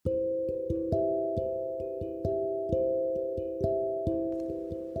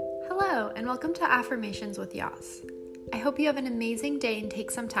and welcome to Affirmations with Yas. I hope you have an amazing day and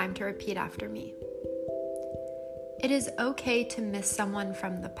take some time to repeat after me. It is okay to miss someone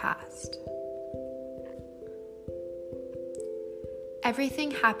from the past.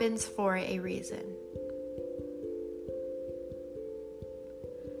 Everything happens for a reason.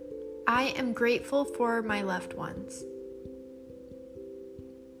 I am grateful for my loved ones.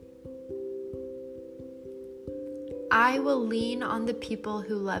 I will lean on the people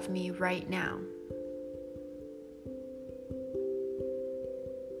who love me right now.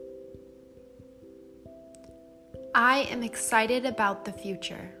 I am excited about the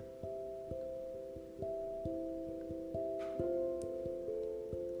future.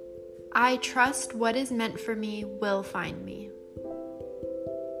 I trust what is meant for me will find me.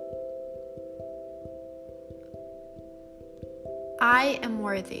 I am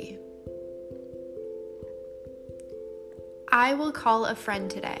worthy. I will call a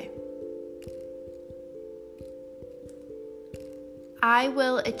friend today. I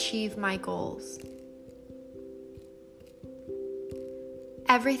will achieve my goals.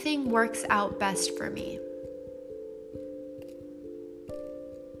 Everything works out best for me.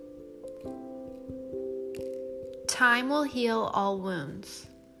 Time will heal all wounds.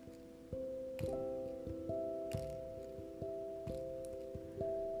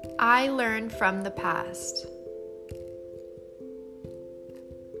 I learn from the past.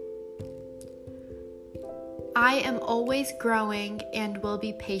 I am always growing and will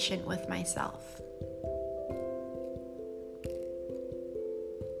be patient with myself.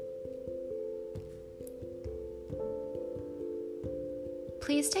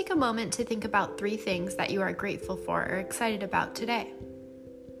 Please take a moment to think about 3 things that you are grateful for or excited about today.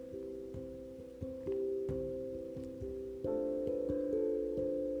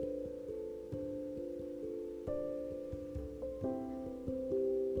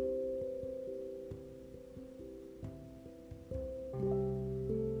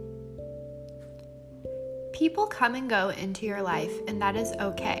 People come and go into your life, and that is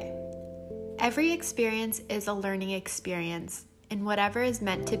okay. Every experience is a learning experience, and whatever is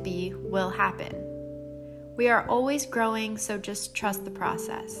meant to be will happen. We are always growing, so just trust the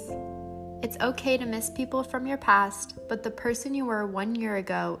process. It's okay to miss people from your past, but the person you were 1 year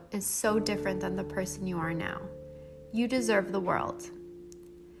ago is so different than the person you are now. You deserve the world.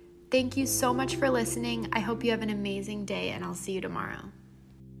 Thank you so much for listening. I hope you have an amazing day, and I'll see you tomorrow.